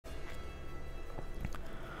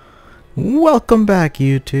Welcome back,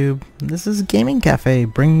 YouTube. This is Gaming Cafe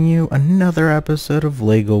bringing you another episode of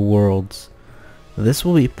LEGO Worlds. This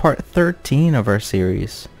will be part 13 of our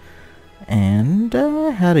series, and I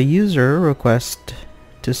had a user request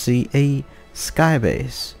to see a sky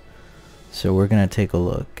base, so we're gonna take a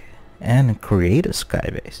look and create a sky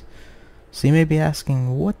base. So you may be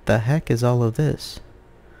asking, what the heck is all of this?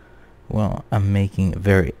 Well, I'm making a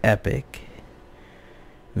very epic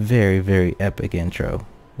intro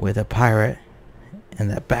with a pirate and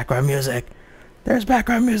that background music. There's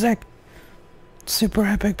background music. Super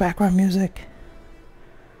epic background music.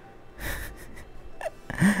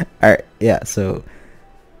 Alright, yeah, so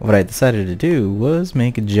what I decided to do was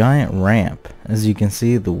make a giant ramp. As you can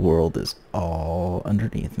see, the world is all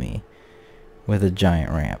underneath me with a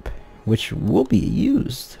giant ramp, which will be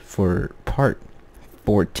used for part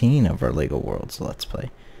 14 of our LEGO Worlds Let's Play.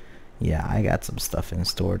 Yeah, I got some stuff in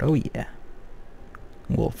stored. Oh yeah.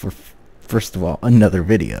 Well, first of all, another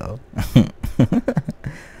video.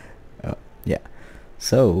 Oh, yeah.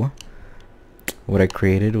 So, what I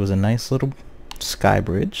created was a nice little sky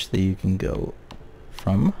bridge that you can go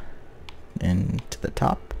from and to the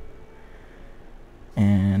top.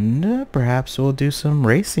 And perhaps we'll do some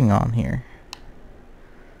racing on here.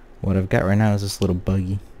 What I've got right now is this little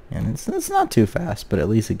buggy. And it's not too fast, but at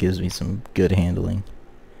least it gives me some good handling.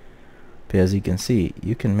 But as you can see,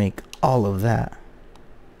 you can make all of that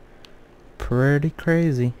pretty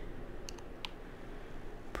crazy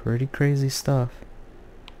stuff.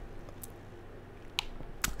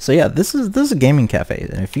 So yeah, this is a gaming cafe,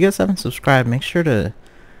 and if you guys haven't subscribed, make sure to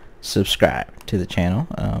subscribe to the channel.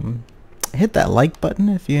 Hit that like button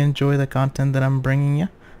if you enjoy the content that I'm bringing you,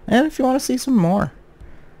 and if you want to see some more,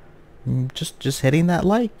 just hitting that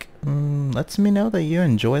like lets me know that you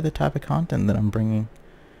enjoy the type of content that I'm bringing,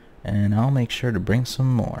 and I'll make sure to bring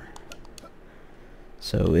some more.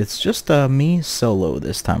 So it's just me solo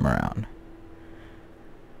this time around.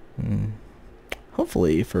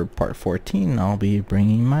 Hopefully for part 14 I'll be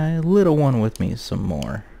bringing my little one with me some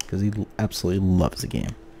more, because he absolutely loves the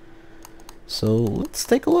game. So let's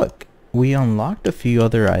take a look. We unlocked a few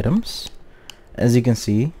other items. As you can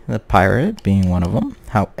see, the pirate being one of them.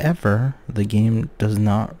 However, the game does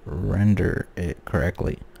not render it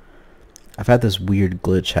correctly. I've had this weird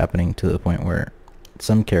glitch happening to the point where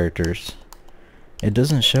some characters, it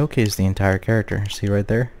doesn't showcase the entire character. See right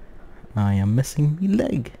there? I am missing me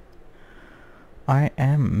leg. I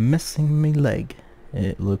am missing me leg.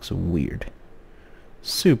 It looks weird.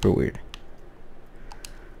 Super weird.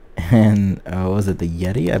 And was it the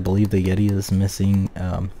Yeti? I believe the Yeti is missing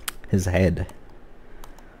his head.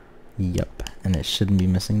 Yep. And it shouldn't be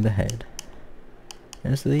missing the head.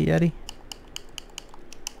 Is the Yeti?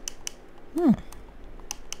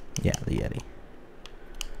 Yeah, the Yeti.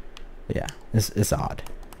 Yeah, it's odd.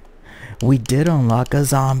 We did unlock a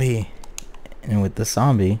zombie, and with the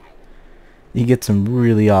zombie you get some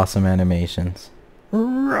really awesome animations.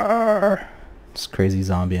 Roar! Just crazy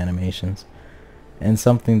zombie animations. And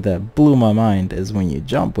something that blew my mind is when you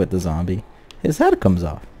jump with the zombie, his head comes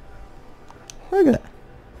off. Look at that.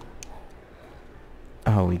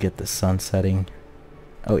 Oh, we get the sun setting.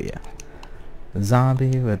 Oh yeah, the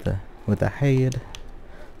zombie with the head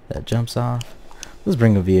that jumps off. Let's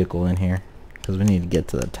bring a vehicle in here, because we need to get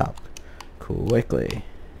to the top quickly.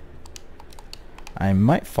 I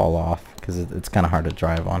might fall off, because it's kind of hard to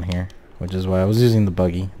drive on here, which is why I was using the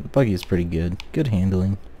buggy. The buggy is pretty good. Good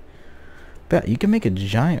handling. But you can make a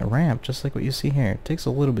giant ramp, just like what you see here. It takes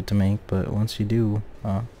a little bit to make, but once you do,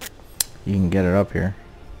 you can get it up here.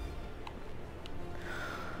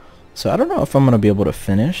 So I don't know if I'm going to be able to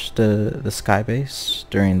finish the sky base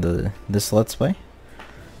during this Let's Play.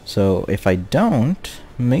 So if I don't,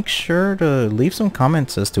 make sure to leave some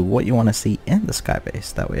comments as to what you want to see in the sky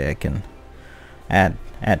base. That way I can add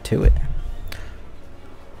to it.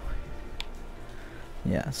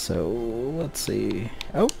 Yeah, so let's see.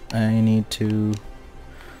 Oh, I need to,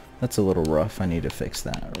 that's a little rough. I need to fix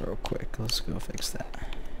that real quick. Let's go fix that.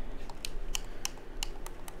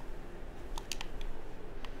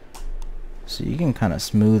 So you can kind of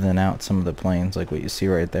smoothen out some of the planes, like what you see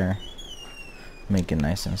right there. Make it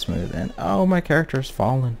nice and smooth. And oh, my character's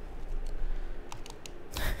fallen.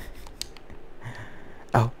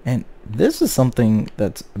 Oh, and this is something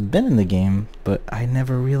that's been in the game, but I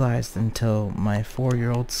never realized until my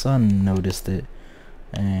 4-year-old son noticed it,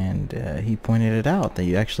 and he pointed it out, that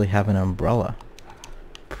you actually have an umbrella.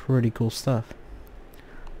 Pretty cool stuff.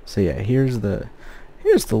 So yeah, here's the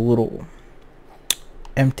little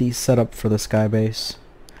empty setup for the sky base.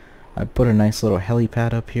 I put a nice little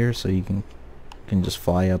helipad up here so you can just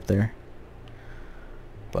fly up there.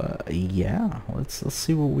 But yeah, let's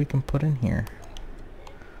see what we can put in here.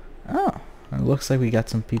 Oh, it looks like we got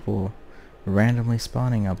some people randomly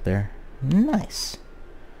spawning up there. Nice.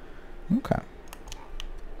 Okay.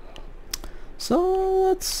 So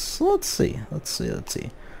let's see.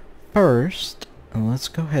 First, let's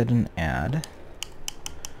go ahead and add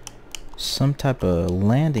some type of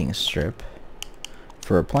landing strip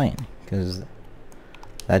for a plane, because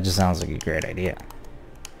that just sounds like a great idea.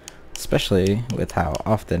 Especially with how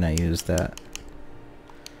often I use that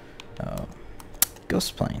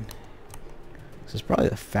ghost plane. This is probably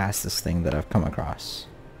the fastest thing that I've come across.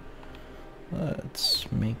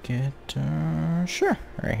 Let's make it, sure,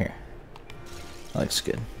 right here. That looks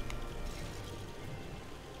good.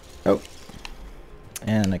 Oh,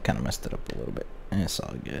 and I kind of messed it up a little bit. And it's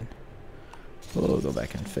all good. We'll go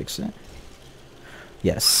back and fix it.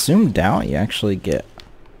 Yeah, zoomed out, you actually get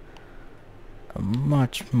a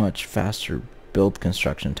much faster build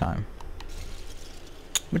construction time.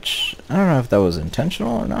 Which, I don't know if that was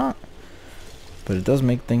intentional or not, but it does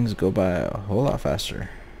make things go by a whole lot faster.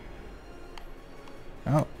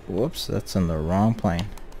 Oh, whoops, that's in the wrong plane.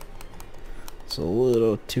 It's a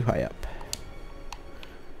little too high up.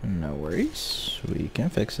 No worries, we can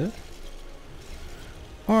fix it.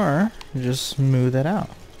 Or just smooth it out.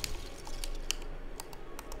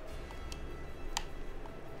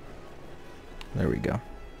 There we go.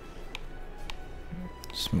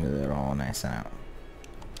 Smooth it all nice and out.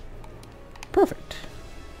 Perfect.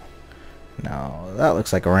 Now that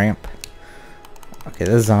looks like a ramp. Okay,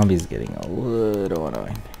 this zombie's getting a little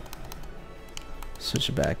annoying. Switch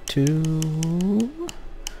it back to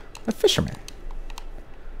a fisherman,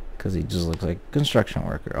 because he just looks like a construction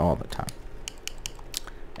worker all the time.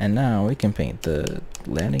 And now we can paint the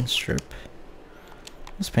landing strip.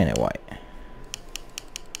 Let's paint it white.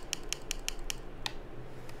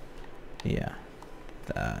 Yeah,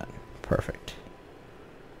 that perfect.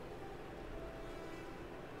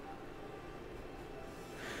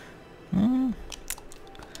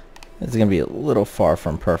 It's gonna be a little far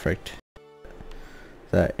from perfect.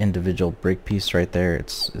 That individual brick piece right there,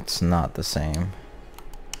 it's not the same.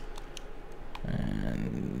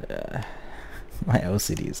 And my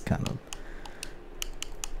OCD is kind of,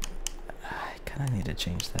 I kind of need to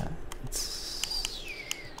change that. It's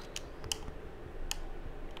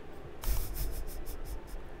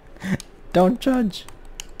don't judge.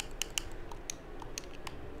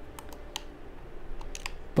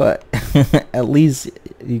 But at least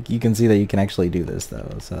you can see that you can actually do this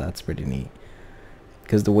though, so that's pretty neat.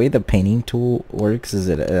 Because the way the painting tool works is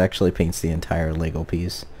it actually paints the entire Lego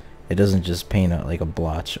piece. It doesn't just paint like a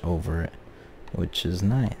blotch over it, which is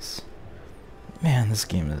nice. Man, this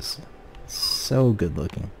game is so good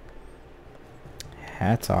looking.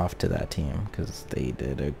 Hats off to that team, because they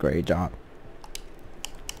did a great job.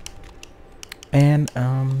 And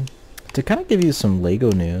to kind of give you some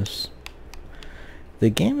Lego news, the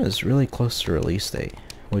game is really close to release date,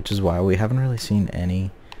 which is why we haven't really seen any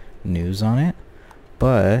news on it.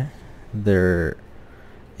 But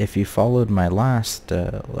if you followed my last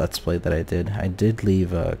Let's Play that I did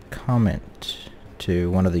leave a comment to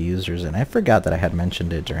one of the users, and I forgot that I had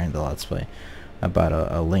mentioned it during the Let's Play, about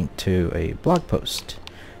a link to a blog post.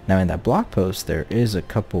 Now in that blog post there is a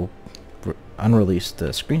couple unreleased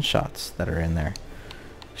screenshots that are in there,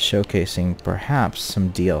 showcasing perhaps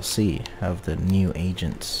some DLC of the new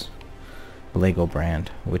Agents Lego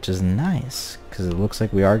brand, which is nice because it looks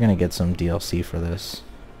like we are going to get some DLC for this.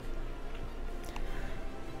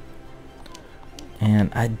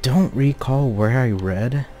 And I don't recall where I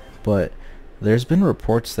read, but there's been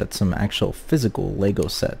reports that some actual physical Lego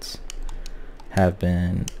sets have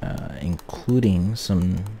been including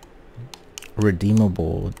some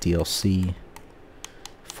redeemable DLC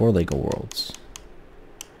for Lego Worlds,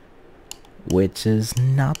 which is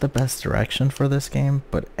not the best direction for this game,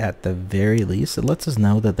 but at the very least it lets us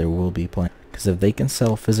know that there will be plenty. Because if they can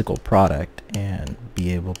sell physical product and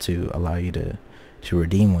be able to allow you to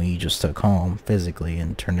redeem what you just took home physically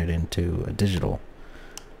and turn it into a digital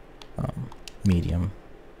medium,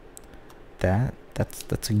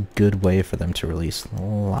 that's a good way for them to release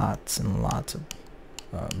lots and lots of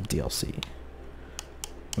DLC,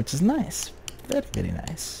 which is nice. Very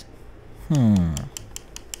nice.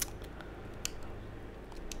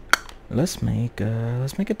 Let's make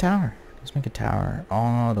a tower. Let's make a tower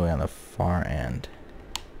all the way on the far end.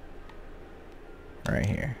 Right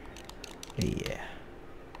here. Yeah.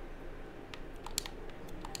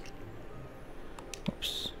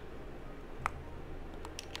 Oops.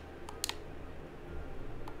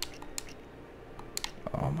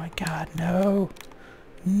 Oh my god, no.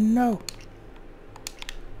 No.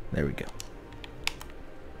 There we go.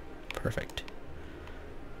 Perfect.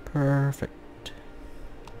 Perfect.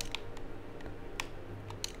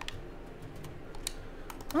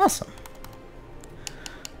 Awesome.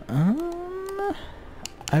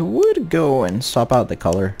 I would go and swap out the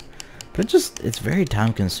color, but it's very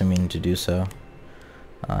time consuming to do so.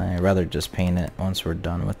 I'd rather just paint it once we're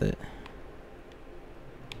done with it.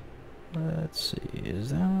 Let's see, is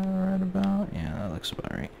that right about? Yeah, that looks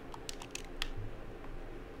about right.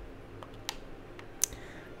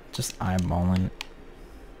 Just eyeballing it.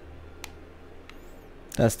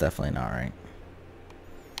 That's definitely not right.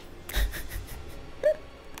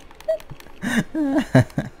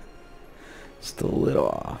 Just a little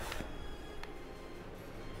off.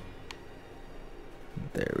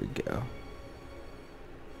 There we go.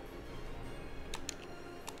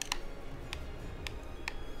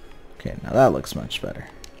 Okay, now that looks much better.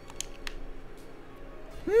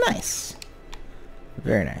 Nice.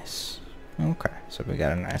 Very nice. Okay, so we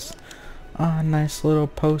got a nice little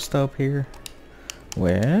post up here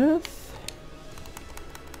with,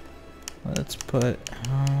 let's put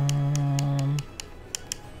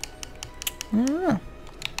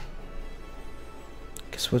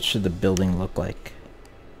guess what should the building look like?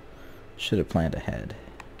 Should have planned ahead.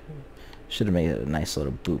 Should have made it a nice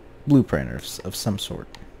little blueprint of some sort.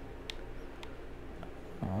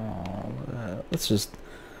 Let's just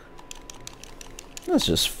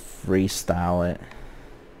freestyle it.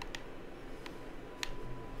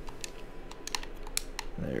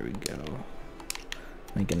 There we go.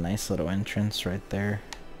 Make a nice little entrance right there.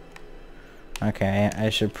 Okay, I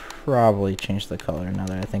should probably change the color now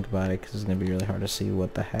that I think about it, because it's going to be really hard to see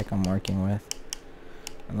what the heck I'm working with.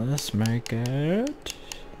 Let's make it...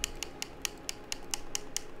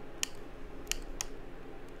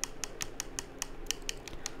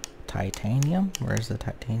 titanium? Where's the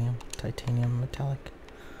titanium? Titanium metallic.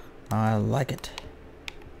 I like it.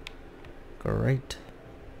 Great.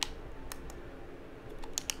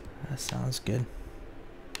 That sounds good.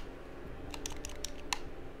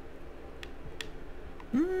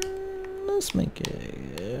 Let's make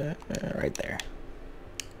it right there.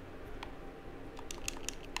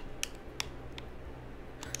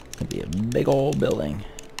 It's gonna be a big old building.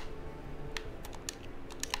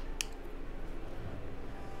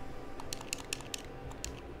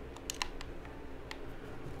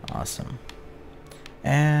 Awesome.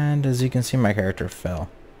 And as you can see, my character fell.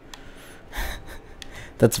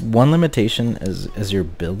 That's one limitation as you're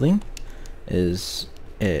building, is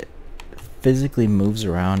it physically moves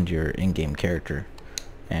around your in-game character,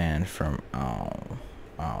 and from oh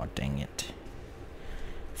dang it,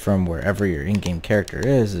 from wherever your in-game character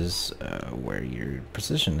is where you're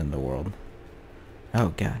positioned in the world. Oh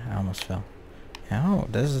god, I almost fell. Oh,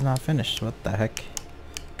 this is not finished. What the heck?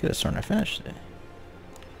 Could have sworn I finished it.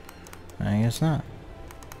 I guess not.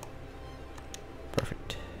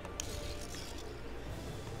 Perfect.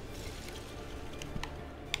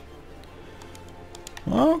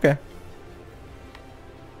 Oh, okay.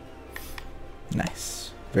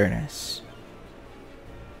 Nice. Very nice.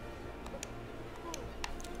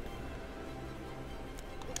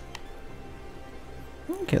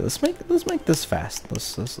 Okay, let's make this fast.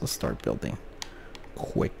 Let's start building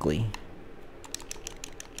quickly.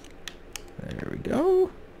 There we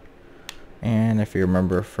go. And if you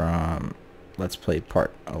remember from Let's Play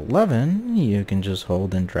Part 11, you can just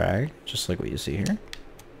hold and drag, just like what you see here.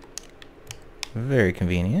 Very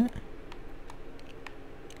convenient.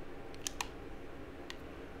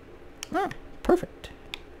 Oh, perfect.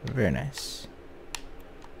 Very nice.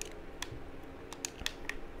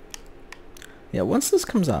 Yeah, once this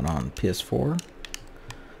comes out on PS4,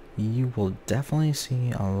 you will definitely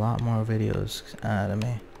see a lot more videos out of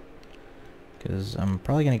me. Because I'm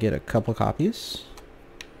probably going to get a couple copies.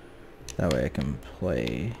 That way I can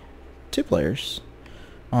play 2 players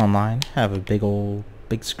online, have a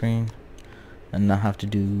big screen, and not have to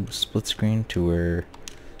do split screen to where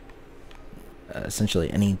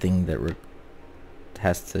essentially anything that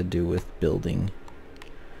has to do with building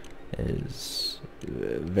is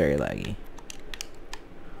very laggy.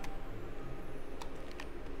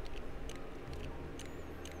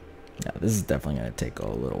 Yeah, this is definitely going to take a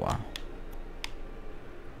little while.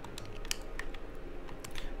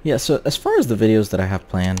 Yeah, so as far as the videos that I have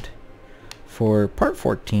planned, for part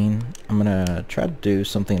 14, I'm going to try to do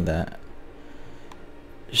something that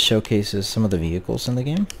showcases some of the vehicles in the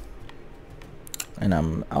game. And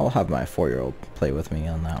I'll have my 4-year-old play with me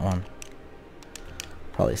on that one.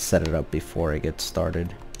 Probably set it up before I get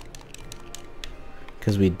started.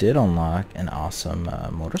 Because we did unlock an awesome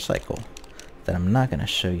motorcycle that I'm not going to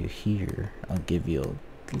show you here. I'll give you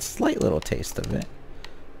a slight little taste of it.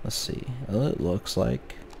 Let's see. Well, it looks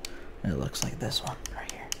like It looks like this one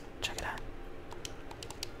right here. Check it out.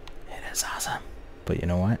 It is awesome. But you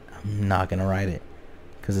know what? I'm not gonna ride it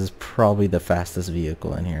because it's probably the fastest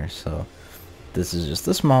vehicle in here. So this is just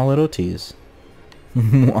a small little tease.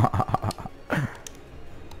 Let's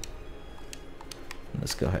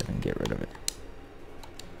go ahead and get rid of it.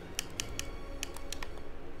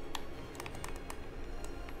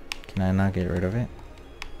 Can I not get rid of it?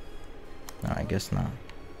 No, I guess not.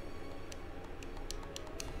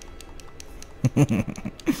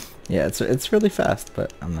 Yeah, it's really fast,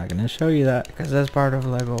 but I'm not gonna show you that because that's part of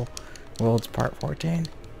Lego Worlds Part 14.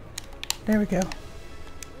 There we go.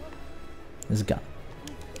 It's gone.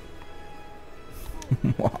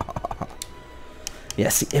 Yeah,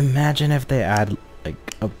 see, imagine if they add like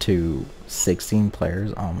up to 16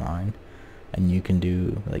 players online, and you can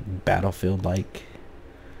do like Battlefield-like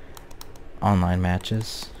online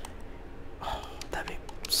matches. Oh, that'd be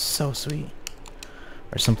so sweet.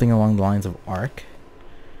 Or something along the lines of Ark,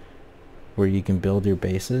 where you can build your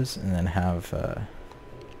bases and then have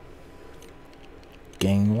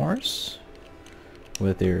gang wars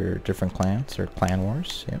with your different clans, or clan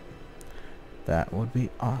wars. Yep, that would be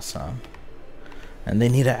awesome. And they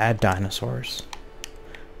need to add dinosaurs,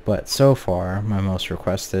 but so far my most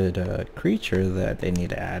requested creature that they need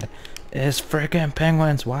to add is freaking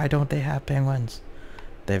penguins. Why don't they have penguins?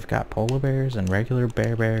 They've got polar bears and regular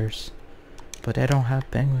bears, but they don't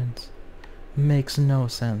have penguins. Makes no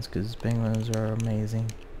sense because penguins are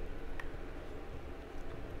amazing.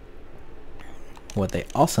 What they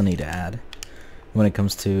also need to add, when it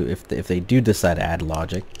comes to if they do decide to add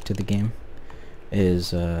logic to the game,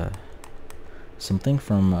 is something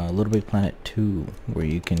from Little Big Planet 2, where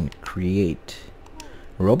you can create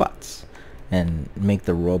robots and make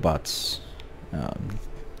the robots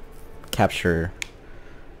capture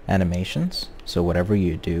animations. So whatever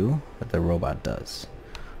you do, the robot does,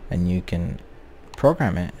 and you can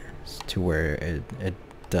program it to where it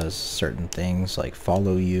does certain things like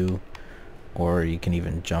follow you, or you can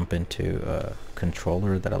even jump into a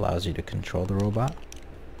controller that allows you to control the robot.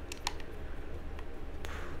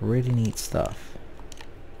 Pretty neat stuff.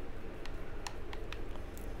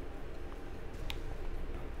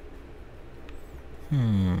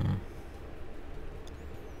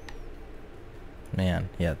 Man,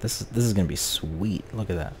 yeah, this is gonna be sweet. Look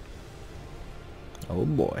at that. Oh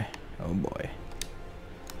boy. Oh boy.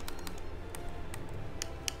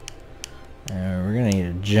 And we're gonna need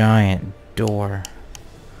a giant door.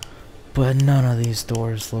 But none of these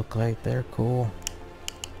doors look like they're cool.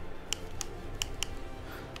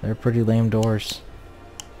 They're pretty lame doors.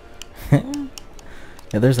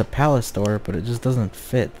 Yeah, there's a palace door, but it just doesn't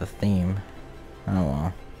fit the theme. Oh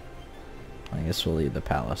well. I guess we'll leave the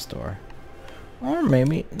palace door. Or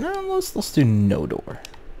maybe, no, let's do no door.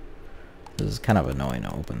 This is kind of annoying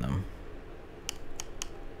to open them.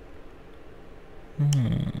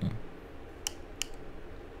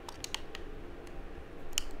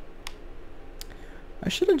 I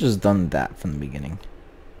should have just done that from the beginning,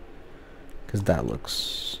 because that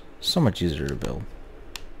looks so much easier to build.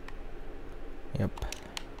 Yep.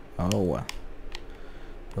 Oh well.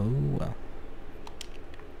 Oh well.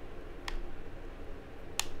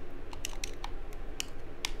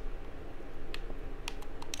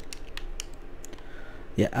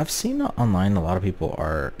 Yeah, I've seen online a lot of people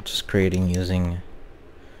are just creating using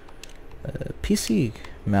PC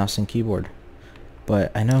mouse and keyboard,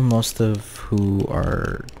 but I know most of who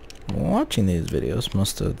are watching these videos,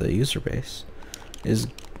 most of the user base is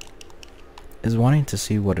wanting to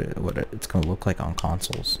see what it's going to look like on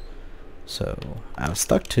consoles. So I've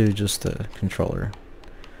stuck to just a controller,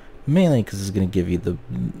 mainly because it's going to give you the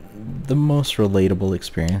most relatable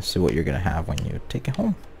experience to what you're going to have when you take it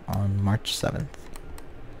home on March 7th.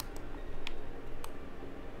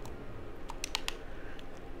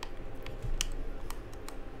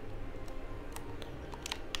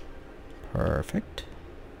 Perfect.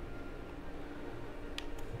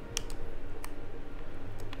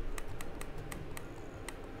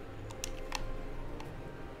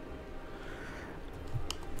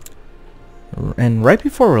 And right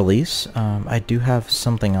before release, I do have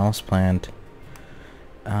something else planned.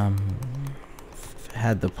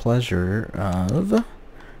 Had the pleasure of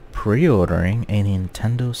pre-ordering a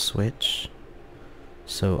Nintendo Switch,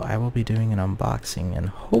 so I will be doing an unboxing and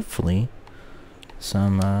hopefully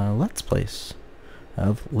some Let's Plays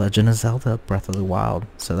of Legend of Zelda Breath of the Wild.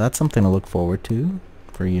 So that's something to look forward to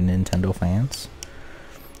for you Nintendo fans.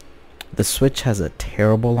 The Switch has a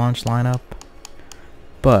terrible launch lineup,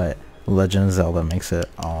 but Legend of Zelda makes it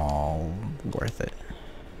all worth it.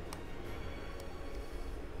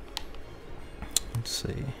 Let's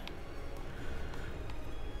see.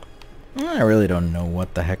 I really don't know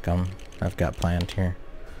what the heck I've got planned here,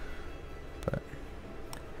 but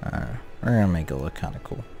we're gonna make it look kind of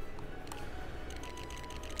cool.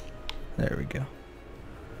 There we go.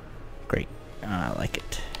 Great. I like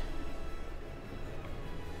it.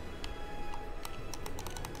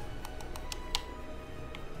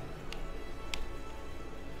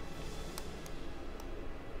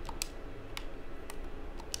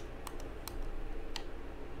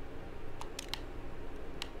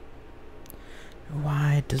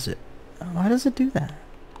 Why does it do that?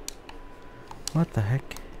 What the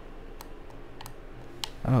heck?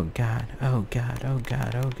 Oh god, oh god, oh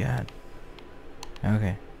god, oh god.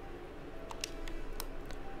 Okay.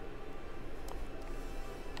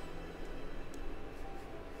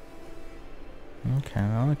 Okay,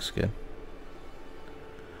 that looks good.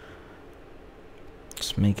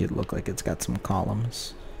 Just make it look like it's got some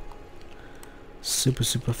columns. Super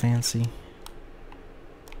fancy.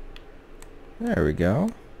 There we go.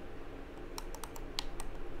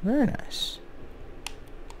 Very nice.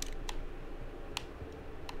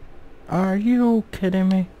 Are you kidding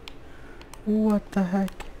me? What the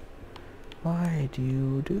heck? Why do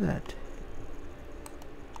you do that?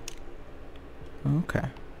 Okay.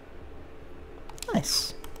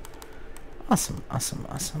 Nice. Awesome, awesome,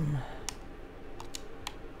 awesome.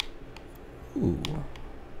 Ooh.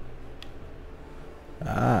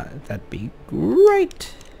 That'd be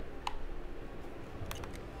great.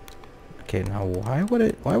 Okay, now why would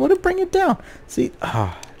it bring it down? See,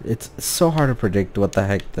 it's so hard to predict what the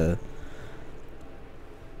heck the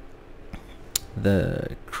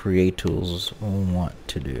create tools want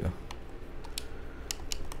to do.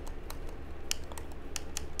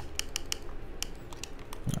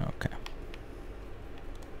 Okay.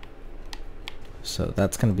 So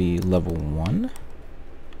that's gonna be level 1.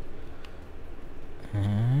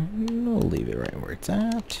 And we'll leave it right where it's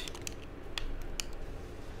at.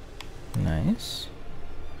 Nice.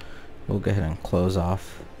 We'll go ahead and close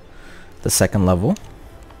off the second level.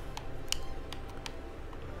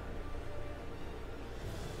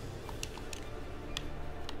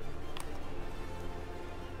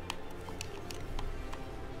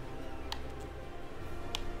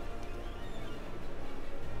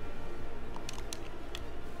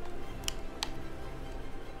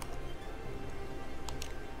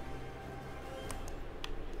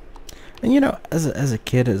 And you know, as a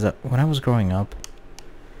kid, when I was growing up,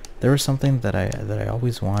 there was something that I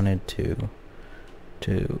always wanted to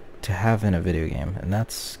have in a video game, and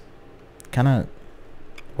that's kind of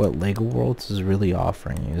what Lego Worlds is really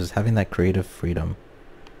offering you, is having that creative freedom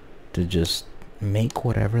to just make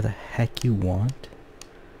whatever the heck you want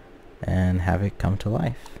and have it come to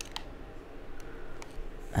life.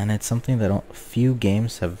 And it's something that few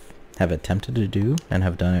games have attempted to do and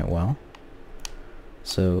have done it well.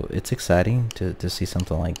 So it's exciting to see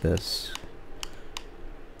something like this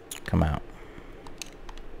come out.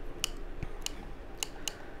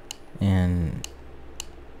 And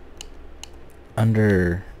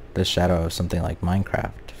under the shadow of something like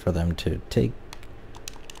Minecraft, for them to take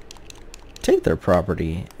their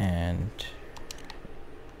property and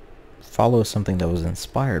follow something that was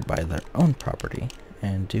inspired by their own property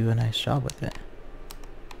and do a nice job with it.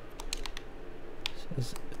 This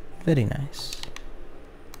is very nice.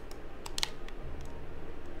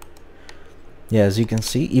 Yeah, as you can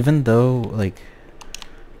see, even though like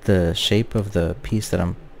the shape of the piece that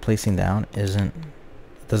I'm placing down doesn't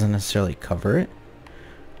necessarily cover it,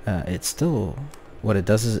 it's still, what it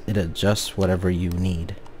does is it adjusts whatever you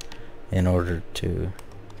need in order to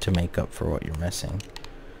make up for what you're missing.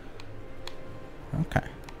 Okay,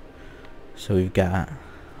 so we've got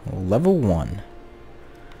level 1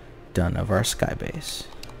 done of our sky base.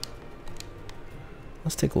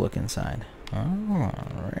 Let's take a look inside.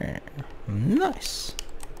 Alright, nice.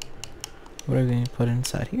 What are we going to put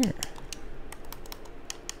inside here?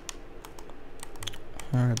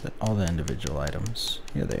 Where are all the individual items?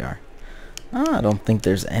 Here they are. I don't think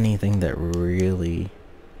there's anything that really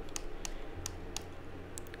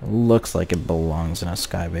looks like it belongs in a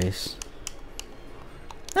sky base.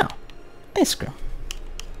 No, ice cream.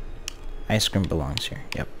 Ice cream belongs here.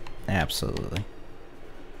 Yep, absolutely.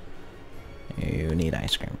 You need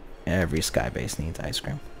ice cream. Every sky base needs ice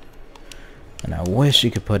cream. And I wish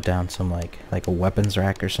you could put down some like a weapons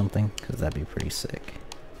rack or something, because that'd be pretty sick.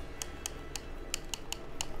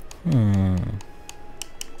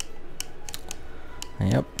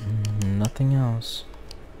 Yep, nothing else.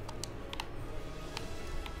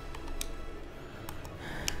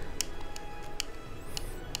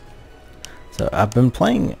 So I've been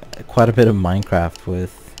playing quite a bit of Minecraft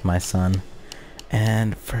with my son,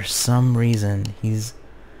 and for some reason he's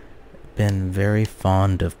been very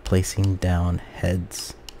fond of placing down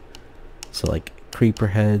heads. So like creeper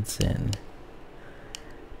heads and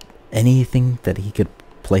anything that he could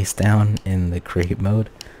place down in the create mode.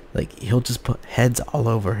 Like, he'll just put heads all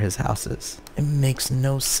over his houses. It makes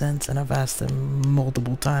no sense, and I've asked him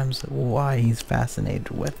multiple times why he's fascinated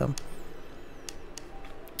with them.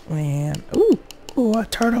 Man, ooh, a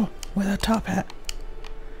turtle with a top hat.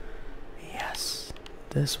 Yes,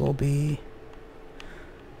 this will be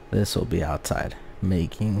outside,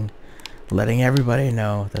 letting everybody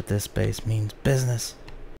know that this base means business,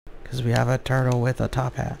 because we have a turtle with a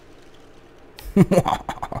top hat.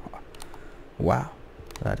 Wow,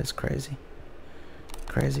 that is crazy.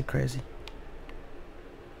 Crazy.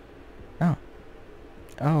 Oh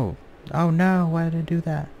no, why did I do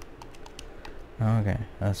that? Okay,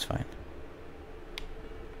 that's fine.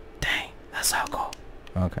 Dang, that's so cool.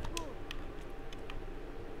 Okay,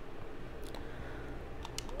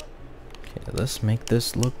 let's make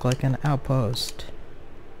this look like an outpost.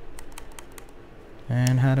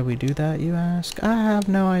 And how do we do that, you ask? I have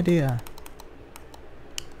no idea.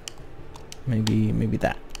 Maybe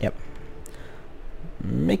that. Yep.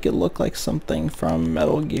 Make it look like something from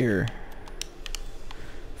Metal Gear.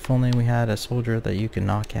 If only we had a soldier that you could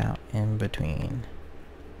knock out in between.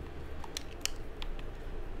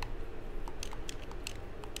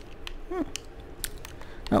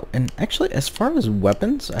 Oh, and actually, as far as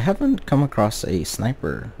weapons, I haven't come across a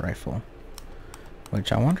sniper rifle,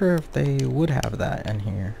 which I wonder if they would have that in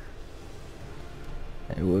here.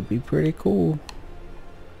 It would be pretty cool.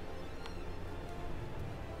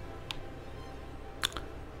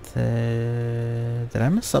 Did I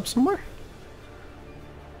mess up somewhere?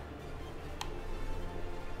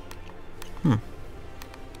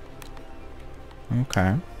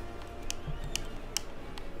 Okay.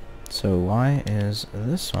 So why is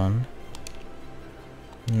this one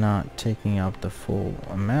not taking up the full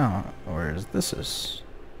amount, whereas this is?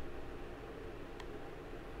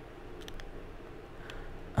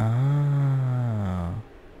 Oh, I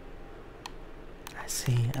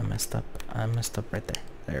see. I messed up right there.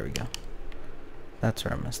 There we go. That's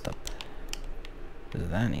where I messed up.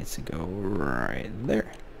 That needs to go right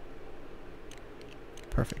there.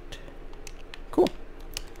 Perfect. Cool.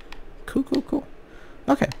 Cool.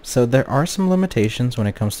 Okay, so there are some limitations when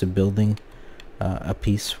it comes to building a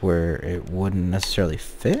piece where it wouldn't necessarily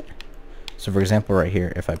fit. So for example, right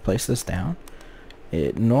here, if I place this down,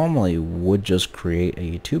 it normally would just create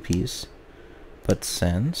a two-piece, but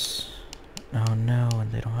since, oh no,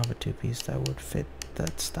 and they don't have a two-piece that would fit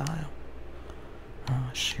that style. Oh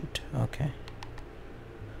shoot. Okay.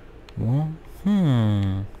 Well,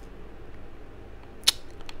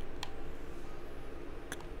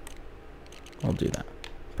 I'll do that.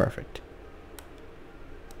 Perfect.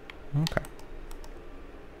 Okay.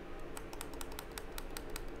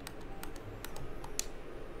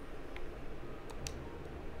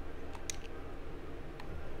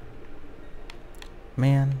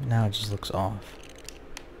 Man, now it just looks off.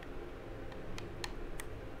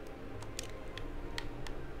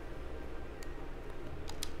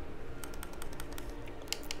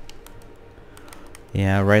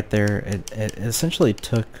 Yeah, right there, it essentially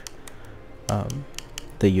took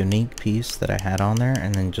the unique piece that I had on there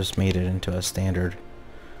and then just made it into a standard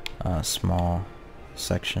small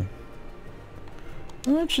section,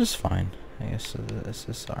 which is fine. I guess this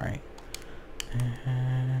is alright.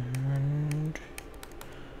 And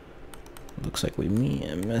looks like we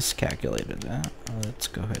miscalculated that. Let's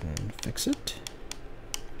go ahead and fix it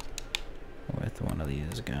with one of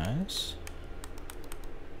these guys.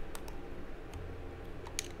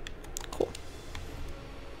 Cool.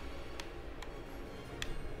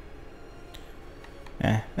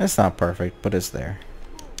 It's not perfect, but it's there.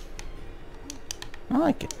 I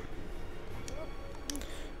like it.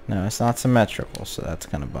 No, it's not symmetrical, so that's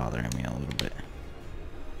kind of bothering me a little bit.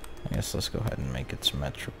 I guess let's go ahead and make it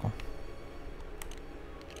symmetrical.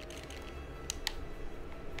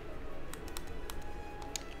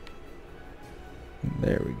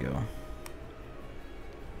 There we go.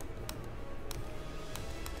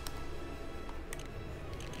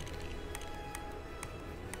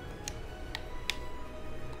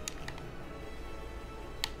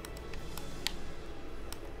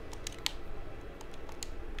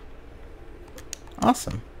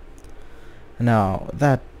 Awesome. Now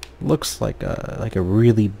that looks like a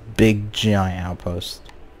really big giant outpost.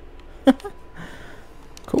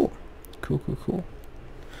 Cool.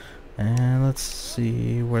 And let's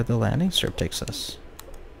see where the landing strip takes us.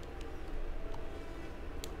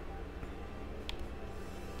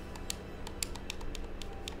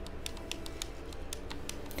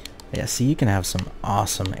 Yeah, see, you can have some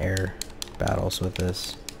awesome air battles with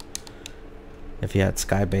this. If you had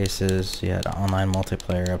sky bases, you had online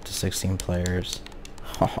multiplayer up to 16 players.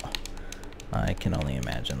 I can only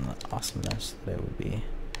imagine the awesomeness that it would be.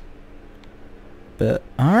 But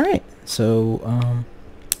alright, so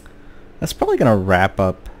that's probably gonna wrap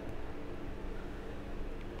up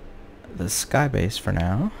the sky base for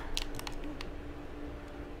now.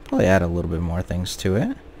 Probably add a little bit more things to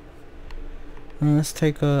it. And let's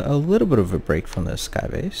take a little bit of a break from the sky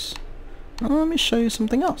base. Let me show you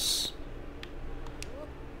something else.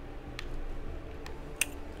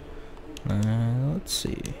 Let's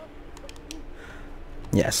see.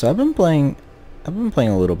 Yeah, so I've been playing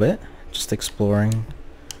a little bit, just exploring,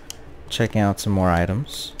 checking out some more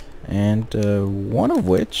items, and one of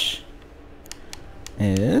which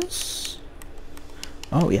is,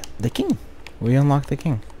 oh yeah, the king. We unlocked the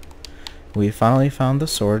king. We finally found the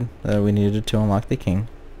sword that we needed to unlock the king,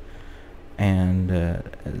 and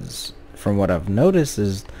as from what I've noticed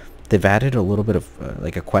is they've added a little bit of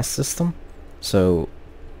like a quest system, so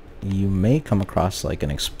you may come across like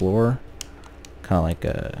an explorer, kind of like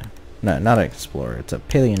a not an explorer, it's a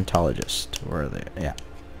paleontologist, or yeah,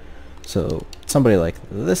 so somebody like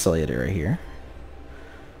this lady right here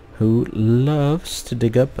who loves to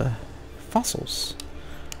dig up fossils.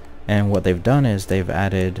 And what they've done is they've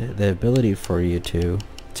added the ability for you to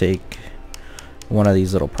take one of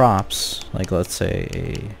these little props, like let's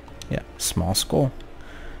say a small skull,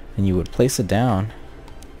 and you would place it down,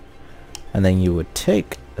 and then you would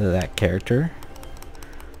take that character,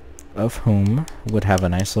 of whom would have a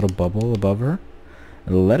nice little bubble above her,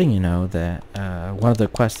 letting you know that one of the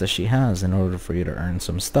quests that she has in order for you to earn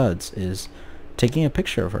some studs is taking a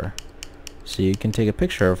picture of her. So you can take a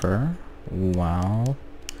picture of her while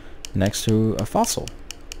next to a fossil,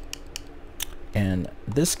 and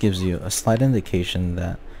this gives you a slight indication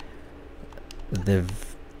that they're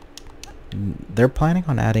planning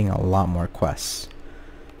on adding a lot more quests.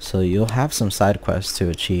 So you'll have some side quests to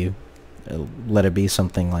achieve. Let it be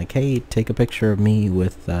something like, hey, take a picture of me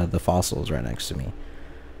with the fossils right next to me,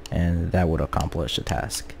 and that would accomplish the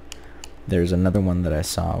task. There's another one that I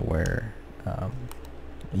saw where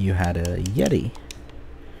you had a Yeti,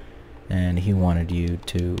 and he wanted you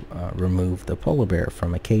to remove the polar bear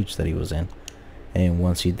from a cage that he was in, and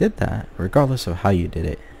once you did that, regardless of how you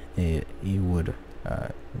did it, you would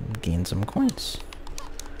gain some coins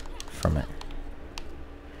from it.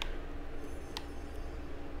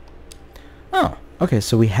 Oh, okay,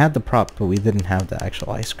 so we had the prop, but we didn't have the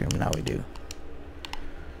actual ice cream. Now we do.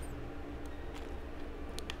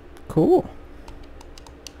 Cool.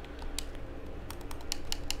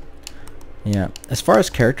 Yeah, as far as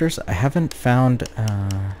characters, I haven't found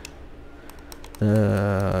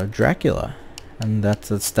the Dracula, and that's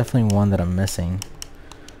definitely one that I'm missing.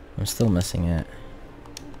 I'm still missing it,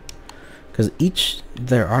 because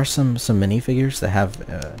there are some minifigures that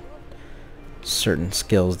have certain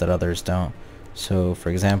skills that others don't. So for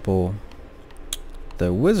example,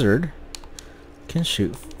 the wizard can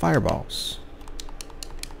shoot fireballs.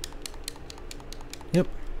 Yep,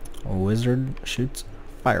 a wizard shoots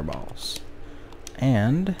fireballs.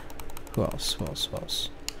 And who else?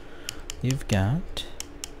 You've got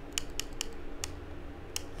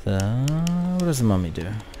what does the mummy do?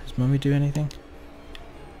 Does mummy do anything?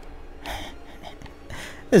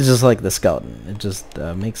 It's just like the skeleton. It just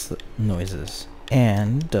makes noises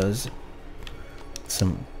and does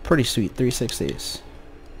some pretty sweet 360s.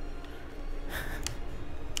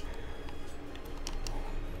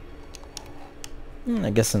 I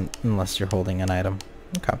guess unless you're holding an item.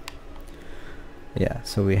 Okay. Yeah,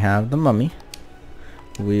 so we have the mummy.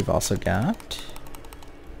 We've also got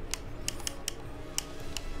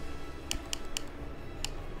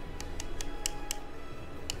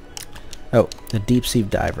the deep sea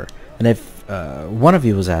diver. And if one of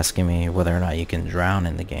you was asking me whether or not you can drown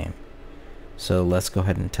in the game, so let's go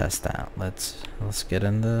ahead and test that. Let's get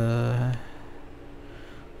in the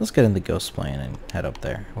ghost plane and head up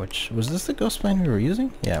there. Which was this the ghost plane we were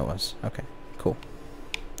using? Yeah, it was. Okay, cool.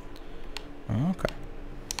 Okay.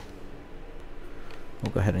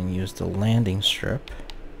 We'll go ahead and use the landing strip,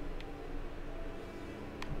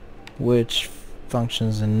 which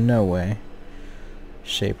functions in no way,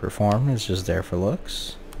 shape, or form. It's just there for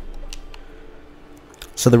looks.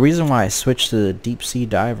 So the reason why I switched to the deep sea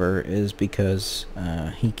diver is because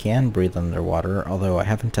he can breathe underwater, although I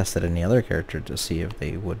haven't tested any other character to see if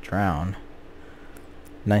they would drown.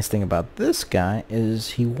 Nice thing about this guy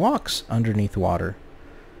is he walks underneath water,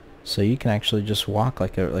 so you can actually just walk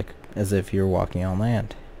like as if you're walking on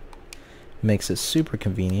land. Makes it super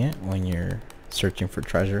convenient when you're searching for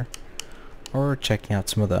treasure or checking out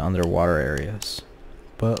some of the underwater areas.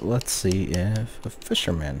 But let's see if a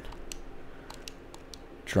fisherman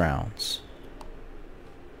drowns.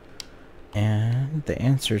 And the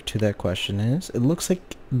answer to that question is, it looks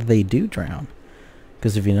like they do drown.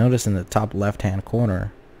 Because if you notice in the top left-hand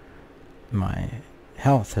corner, my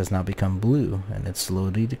health has now become blue, and it's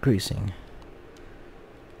slowly decreasing.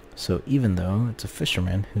 So even though it's a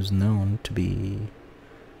fisherman who's known to be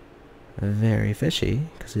very fishy,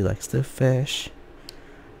 because he likes to fish,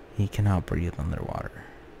 he cannot breathe underwater.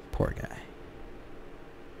 Poor guy.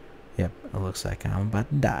 Yep, it looks like I'm about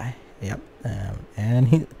to die. Yep, and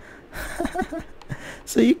he...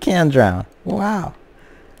 So you can drown. Wow.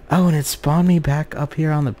 Oh, and it spawned me back up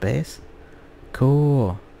here on the base?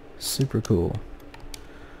 Cool. Super cool.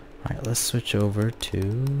 Alright, let's switch over to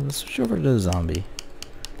the zombie.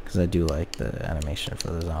 Because I do like the animation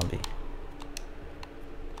for the zombie.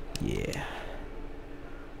 Yeah.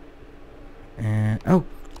 And oh,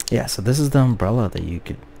 yeah, so this is the umbrella that you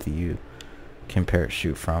can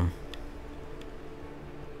parachute from.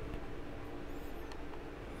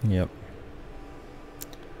 Yep.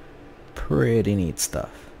 Pretty neat stuff.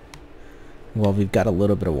 Well, we've got a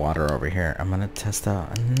little bit of water over here. I'm gonna test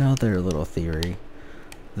out another little theory.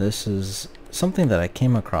 This is something that I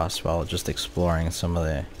came across while just exploring some of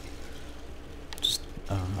the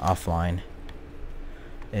offline.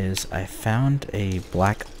 Is I found a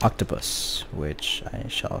black octopus, which I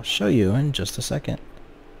shall show you in just a second.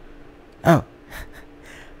 Oh,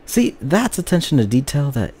 see, that's attention to detail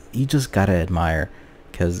that you just gotta admire,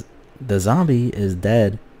 because the zombie is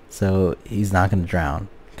dead, so he's not gonna drown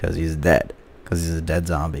because he's dead, because he's a dead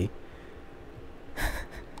zombie.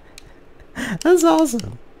 That's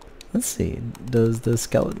awesome. Let's see, does the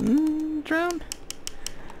skeleton drown?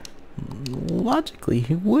 Logically,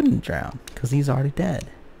 he wouldn't drown because he's already dead.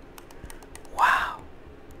 Wow,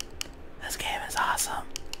 this game is awesome.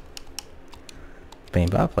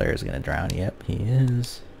 Paintball player is gonna drown. Yep, he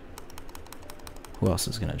is. Who else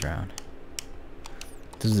is gonna drown?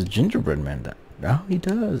 Does the gingerbread man die? Oh, he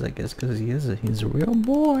does, I guess, because he's a real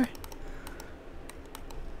boy.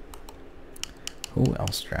 Who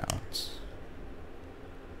else drowns?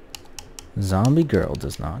 Zombie girl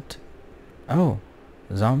does not. Oh,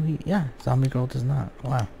 zombie girl does not.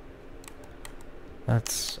 Wow,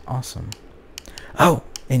 that's awesome. Oh,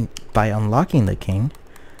 and by unlocking the king,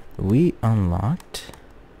 we unlocked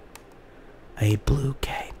a blue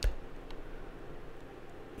cape.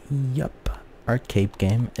 Yup, our cape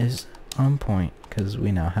game is on point because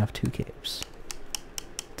we now have 2 capes.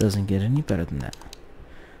 Doesn't get any better than that.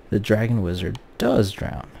 The dragon wizard does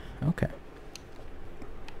drown. Okay.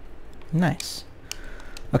 Nice.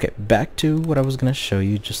 Okay, back to what I was going to show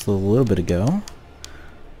you just a little bit ago.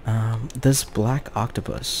 This black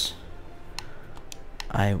octopus.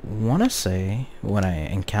 I want to say when I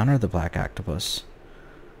encountered the black octopus,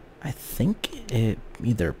 I think it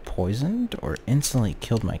either poisoned or instantly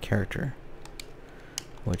killed my character.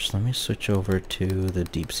 Which, let me switch over to the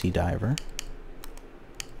deep sea diver.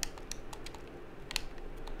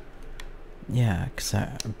 Yeah, because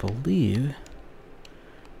I believe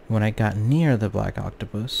when I got near the black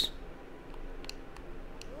octopus,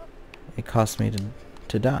 it caused me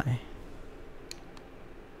to die.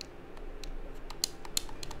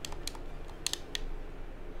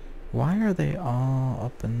 Why are they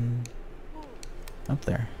all up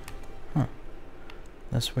there? Huh.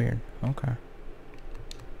 That's weird. Okay.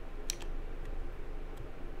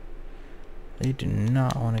 They do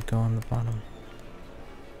not want to go on the bottom.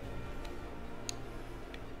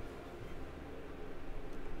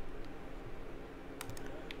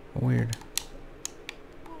 Weird.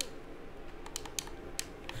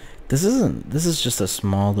 This is just a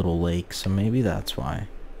small little lake, so maybe that's why.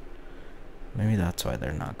 Maybe that's why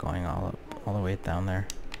they're not going all the way down there.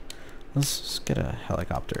 Let's just get a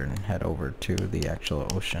helicopter and head over to the actual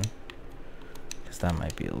ocean, because that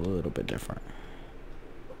might be a little bit different.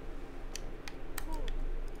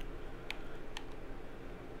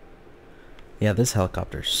 Yeah, this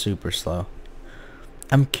helicopter's super slow.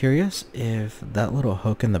 I'm curious if that little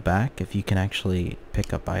hook in the back, if you can actually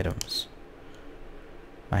pick up items.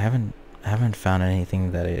 I haven't found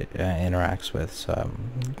anything that it interacts with, so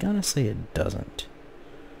I'm gonna say it doesn't.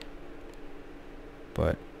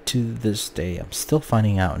 But to this day, I'm still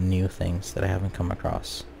finding out new things that I haven't come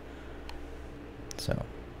across. So,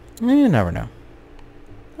 you never know.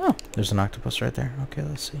 Oh, there's an octopus right there. Okay,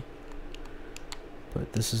 let's see.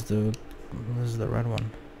 But this is the red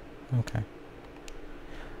one. Okay.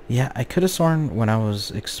 Yeah, I could have sworn when I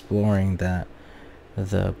was exploring that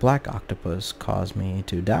the black octopus caused me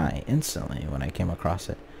to die instantly when I came across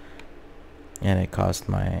it. And it caused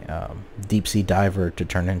my deep sea diver to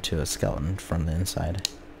turn into a skeleton from the inside,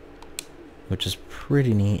 which is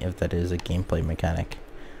pretty neat if that is a gameplay mechanic,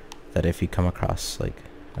 that if you come across like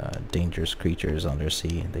dangerous creatures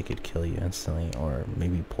undersea, they could kill you instantly or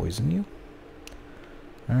maybe poison you.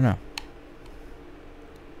 I don't know.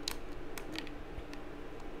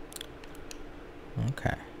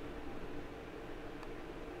 Okay.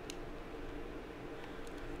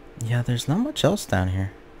 Yeah, there's not much else down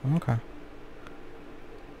here. Okay.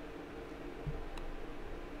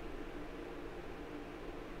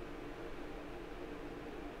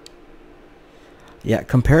 Yeah,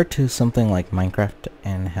 compared to something like Minecraft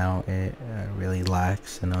and how it really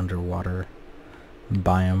lacks an underwater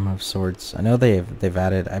biome of sorts. I know they've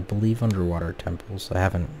added, I believe, underwater temples. I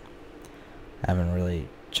haven't really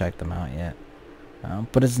checked them out yet.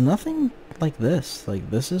 But it's nothing like this.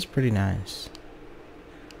 Like, this is pretty nice.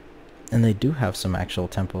 And they do have some actual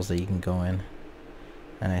temples that you can go in.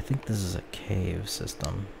 And I think this is a cave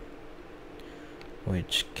system,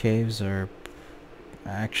 which caves are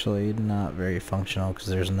actually not very functional because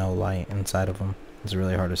there's no light inside of them. It's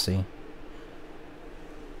really hard to see.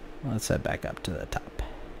 Let's head back up to the top.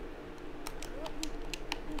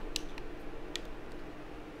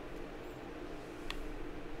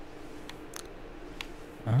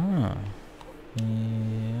 Ah, yeah.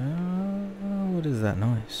 What is that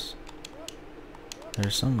noise?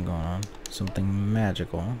 There's something going on. Something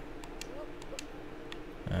magical.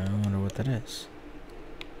 I wonder what that is.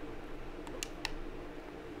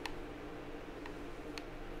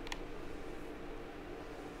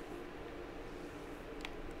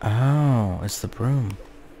 Oh, it's the broom.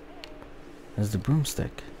 It's the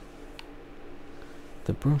broomstick.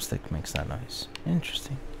 The broomstick makes that noise.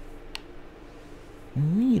 Interesting.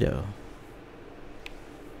 Neato.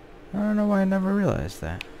 I don't know why I never realized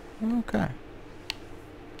that. Okay.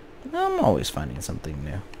 I'm always finding something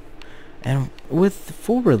new. And with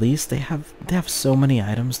full release, they have so many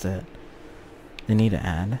items that they need to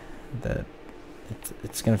add that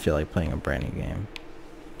it's gonna feel like playing a brand new game.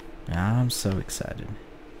 And I'm so excited.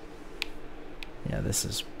 Yeah, this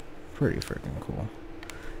is pretty freaking cool.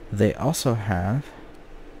 They also have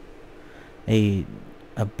a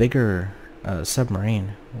bigger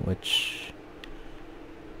submarine, which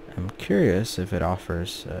I'm curious if it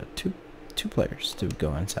offers two players to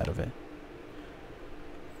go inside of it.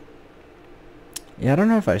 Yeah, I don't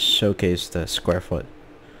know if I showcased the square foot,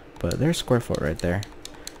 but there's square foot right there.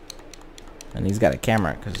 And he's got a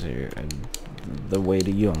camera because the way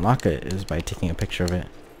that you unlock it is by taking a picture of it.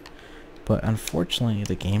 But unfortunately,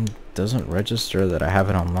 the game doesn't register that I have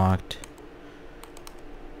it unlocked.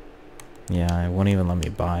 Yeah, it won't even let me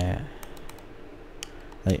buy it.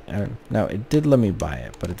 Like, no, it did let me buy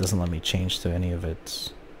it, but it doesn't let me change to any of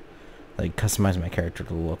its, like, customize my character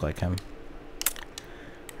to look like him.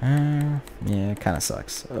 Yeah, it kind of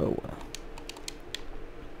sucks. Oh well.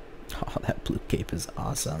 Oh, that blue cape is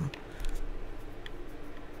awesome.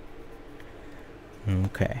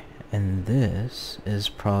 Okay, and this is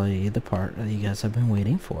probably the part that you guys have been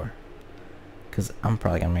waiting for, because I'm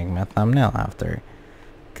probably gonna make my thumbnail after,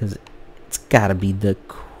 because it's gotta be the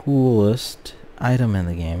coolest item in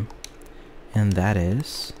the game, and that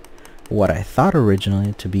is what I thought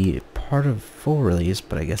originally to be part of full release,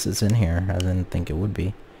 but I guess it's in here. I didn't think it would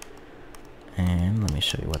be. And let me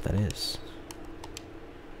show you what that is.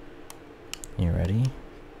 You ready?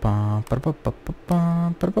 Where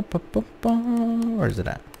is it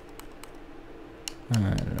at? I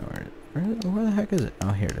don't know where the heck is it?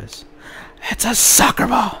 Oh, here it is. It's a soccer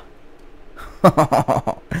ball!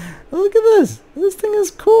 Look at this! This thing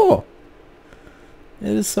is cool! It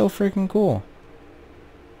is so freaking cool.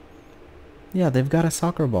 Yeah, they've got a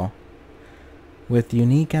soccer ball with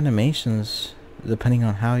unique animations depending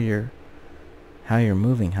on how you're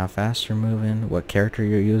moving, how fast you're moving, what character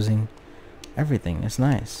you're using. Everything is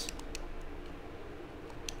nice.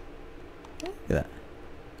 Look at that.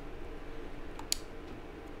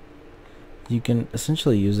 You can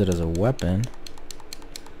essentially use it as a weapon.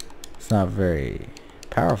 It's not very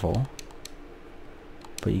powerful,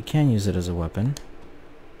 but you can use it as a weapon.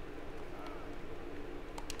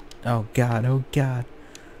 Oh god, oh god.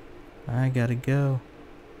 I gotta go.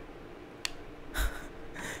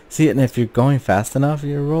 See, and if you're going fast enough,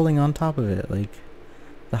 you're rolling on top of it, like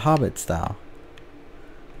the Hobbit style.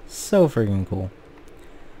 So freaking cool.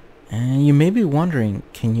 And you may be wondering,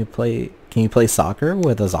 can you play soccer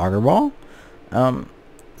with a soccer ball?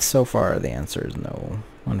 So far the answer is no,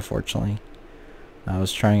 unfortunately. I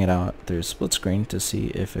was trying it out through split screen to see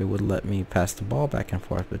if it would let me pass the ball back and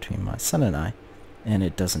forth between my son and I, and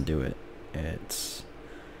it doesn't do it. It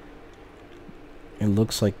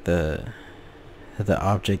looks like the the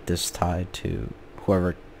object is tied to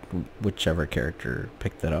whichever character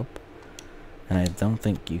picked it up. And I don't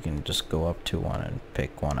think you can just go up to one and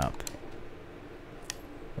pick one up.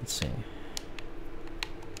 Let's see.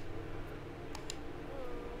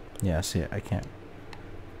 Yeah, see, I can't.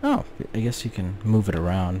 Oh, I guess you can move it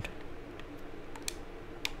around.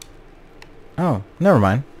 Oh, never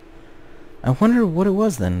mind. I wonder what it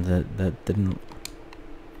was then that didn't...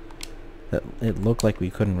 That it looked like we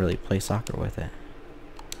couldn't really play soccer with it.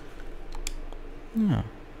 Oh,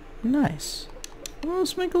 nice. Well,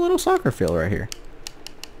 let's make a little soccer field right here.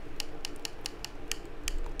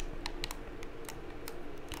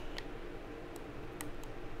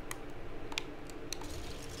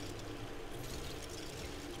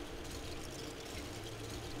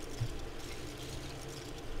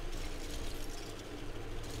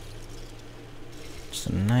 Just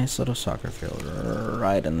a nice little soccer field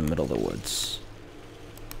right in the middle of the woods.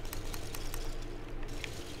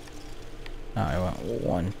 Oh, I went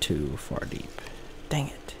one too far deep. Dang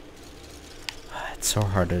it. It's so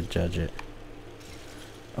hard to judge it.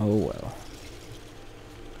 Oh well.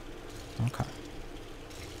 Okay.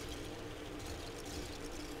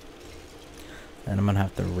 And I'm gonna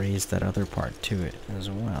have to raise that other part to it as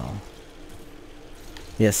well.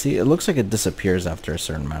 Yeah, see, it looks like it disappears after a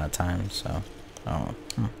certain amount of time, so... Oh.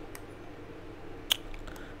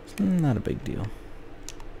 It's not a big deal.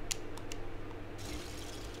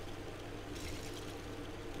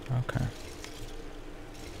 Okay.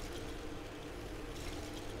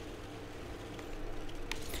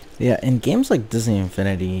 Yeah, in games like Disney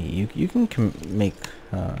Infinity, you can make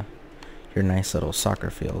your nice little soccer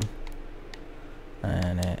field,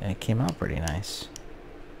 and it came out pretty nice.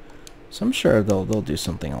 So I'm sure they'll do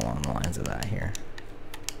something along the lines of that here.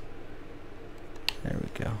 There we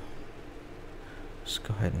go. Just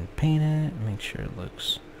go ahead and paint it. Make sure it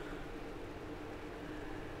looks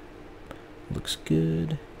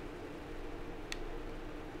good.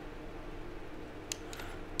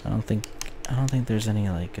 I don't think there's any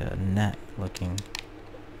like net looking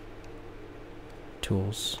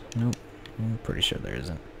tools. Nope. I'm pretty sure there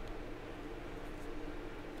isn't.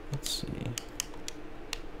 Let's see.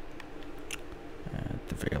 At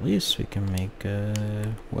the very least, we can make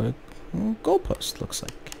what a goalpost looks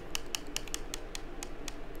like.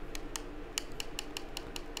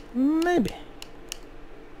 Maybe.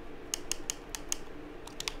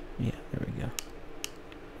 Yeah, there we go.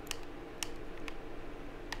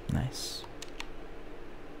 Nice.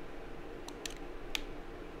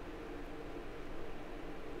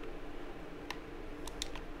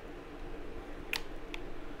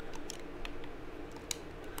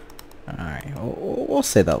 Alright, we'll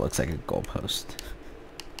say that looks like a goalpost.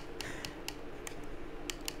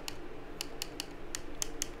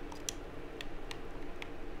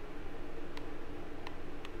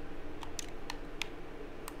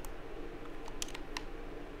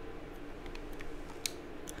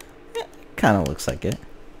 Kind of looks like it.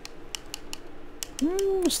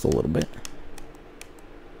 Just a little bit.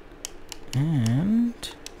 And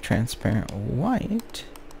transparent white.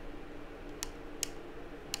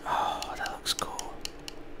 Oh, that looks cool.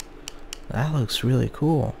 That looks really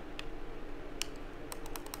cool.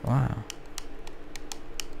 Wow.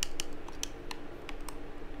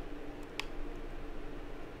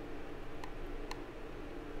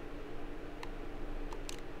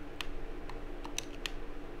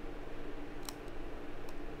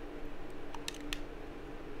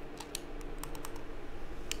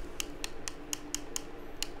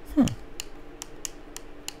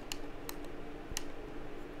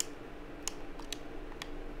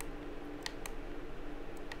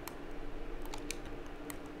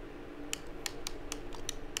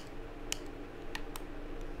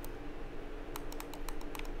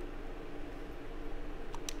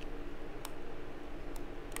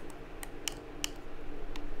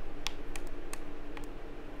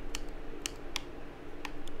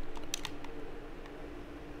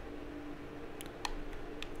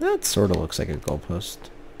 That sort of looks like a goalpost.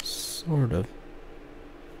 Sort of.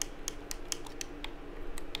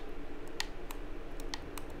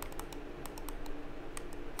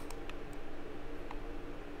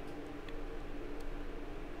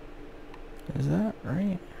 Is that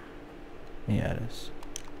right? Yeah, it is.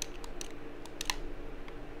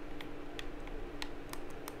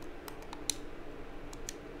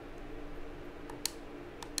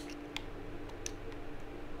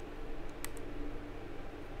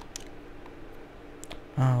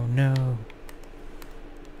 Oh no.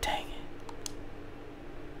 Dang it.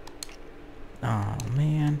 Oh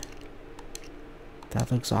man.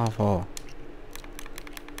 That looks awful.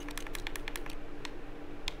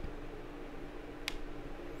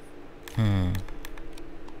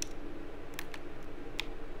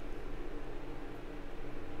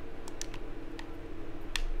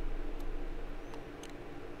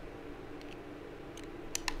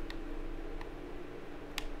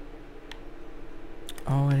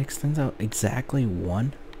 extends out exactly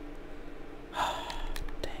one?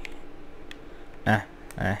 Dang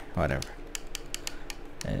it. Whatever.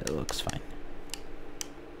 It looks fine.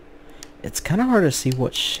 It's kind of hard to see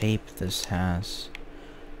what shape this has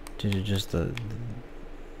due to just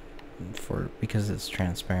because it's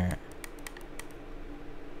transparent.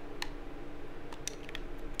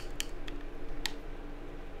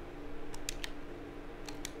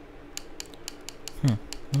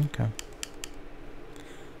 Okay.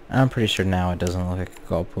 I'm pretty sure now it doesn't look like a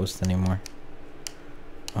goalpost anymore.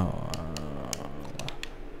 Oh.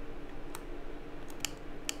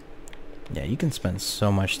 Yeah, you can spend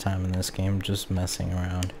so much time in this game just messing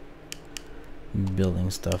around, building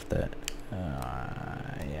stuff that,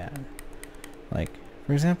 yeah. Like,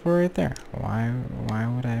 for example, right there. Why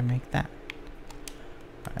would I make that?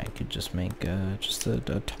 I could just make just a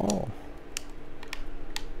tall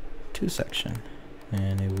 2-section,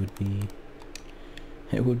 and it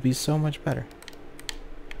would be so much better.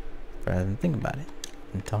 But I didn't think about it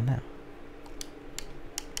until now.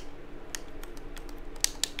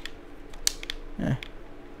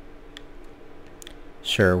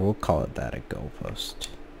 Sure, we'll call it that, a goalpost.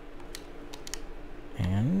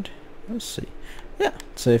 And let's see. Yeah,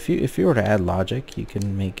 so if you were to add logic, you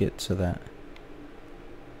can make it so that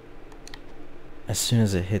as soon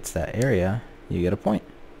as it hits that area, you get a point,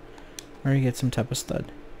 or you get some type of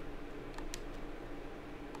stud.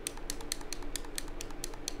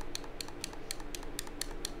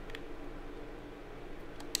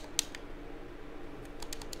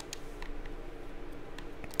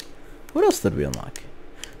 What else did we unlock?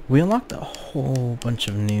 We unlocked a whole bunch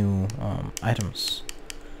of new items.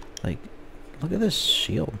 Like, look at this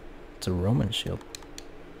shield. It's a Roman shield.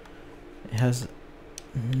 It has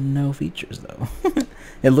no features though.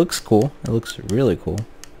 It looks cool. It looks really cool.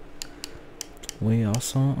 We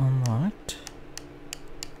also unlocked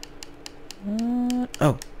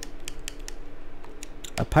oh,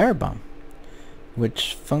 a pirate bomb,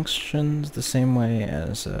 which functions the same way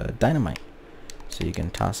as dynamite. So you can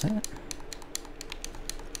toss it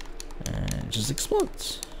and it just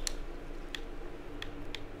explodes.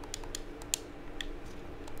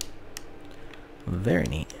 Very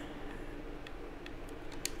neat.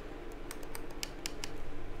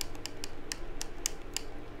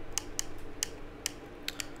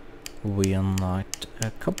 We unlocked a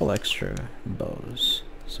couple extra bows.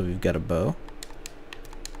 So we've got a bow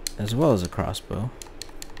as well as a crossbow.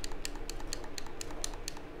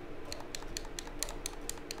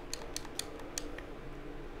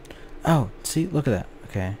 Oh, see, look at that.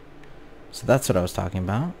 Okay, so that's what I was talking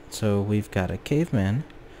about. So we've got a caveman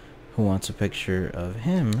who wants a picture of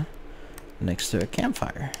him next to a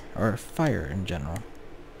campfire, or a fire in general,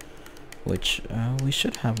 which we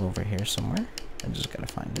should have over here somewhere. I just gotta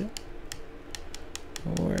find it.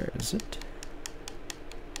 Where is it?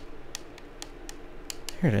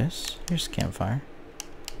 Here it is. Here's the campfire.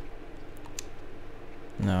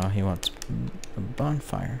 No, he wants a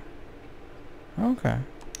bonfire. Okay.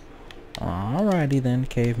 Alrighty then,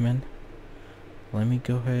 caveman. Let me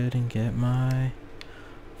go ahead and get my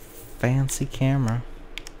fancy camera.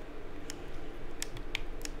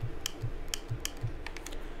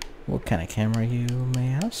 What kind of camera, you may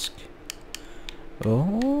ask?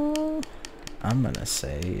 Oh, I'm gonna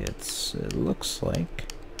say it looks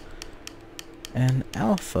like an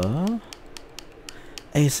Alpha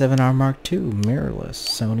A7R Mark II mirrorless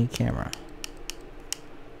Sony camera.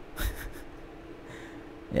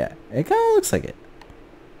 Yeah, it kind of looks like it.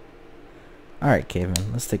 Alright,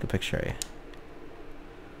 caveman, let's take a picture of you.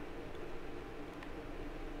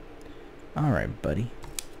 Alright, buddy.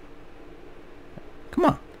 Come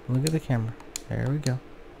on, look at the camera. There we go.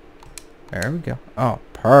 There we go. Oh,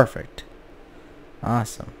 perfect.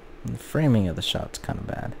 Awesome. The framing of the shot's kind of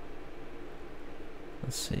bad.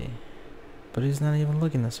 Let's see. But he's not even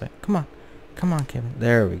looking this way. Come on. Come on, Kevin.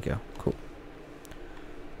 There we go. Cool.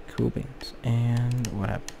 Cool beans. And what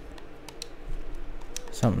happened?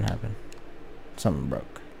 Something happened. Something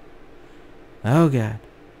broke. Oh, God.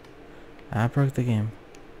 I broke the game.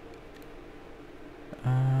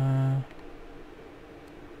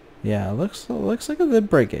 Yeah, it looks like I did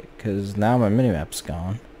break it, because now my minimap's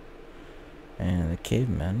gone. And the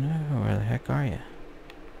caveman, where the heck are you?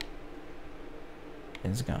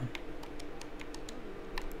 It's gone.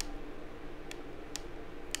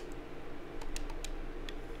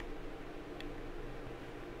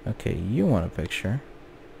 Okay, you want a picture.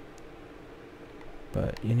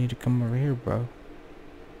 But you need to come over here, bro.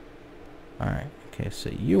 Alright, okay,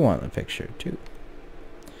 so you want the picture too.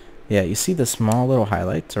 Yeah, you see the small little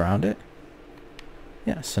highlights around it?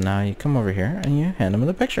 Yeah, so now you come over here and you hand him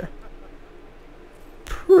the picture.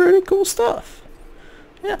 pretty cool stuff.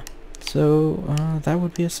 Yeah. So that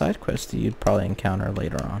would be a side quest that you'd probably encounter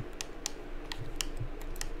later on.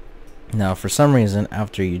 Now, for some reason,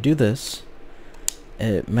 after you do this,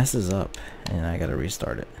 it messes up, and I gotta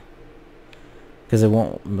restart it. Because it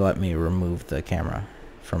won't let me remove the camera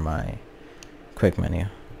from my quick menu.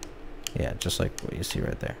 Yeah, just like what you see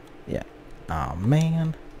right there. Yeah. Oh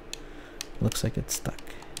man. Looks like it's stuck.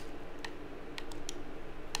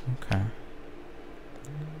 Okay.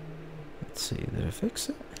 Let's see, did it fix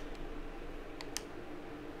it?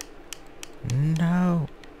 No.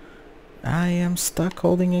 I am stuck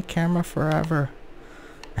holding a camera forever.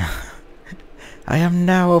 I am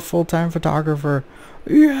now a full-time photographer.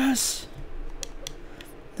 Yes!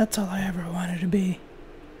 That's all I ever wanted to be.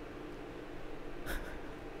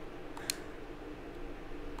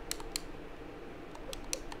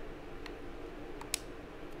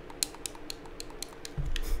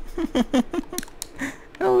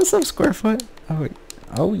 Oh, what's up, Squarefoot? Oh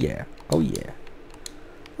yeah. Oh yeah.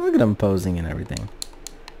 Look at him posing and everything.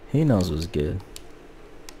 He knows what's good.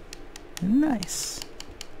 Nice.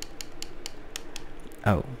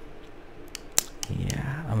 Oh.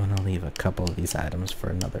 Yeah, I'm gonna leave a couple of these items for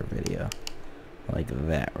another video. Like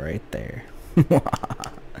that right there.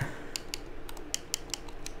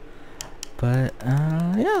 But,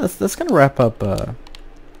 yeah, that's gonna wrap up,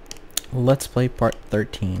 Let's Play Part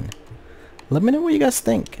 13. Let me know what you guys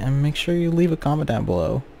think, and make sure you leave a comment down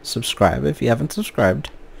below. Subscribe if you haven't subscribed.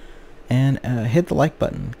 And hit the like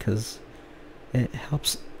button, because it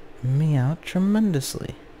helps me out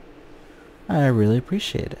tremendously. I really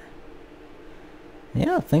appreciate it.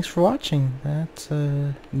 Yeah, thanks for watching. That's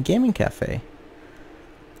Gaming Cafe.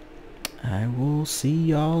 I will see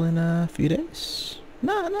y'all in a few days.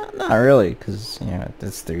 Not really, because, you know,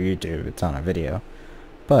 it's through YouTube. It's on a video.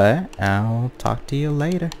 But I'll talk to you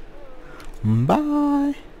later.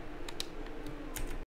 Bye.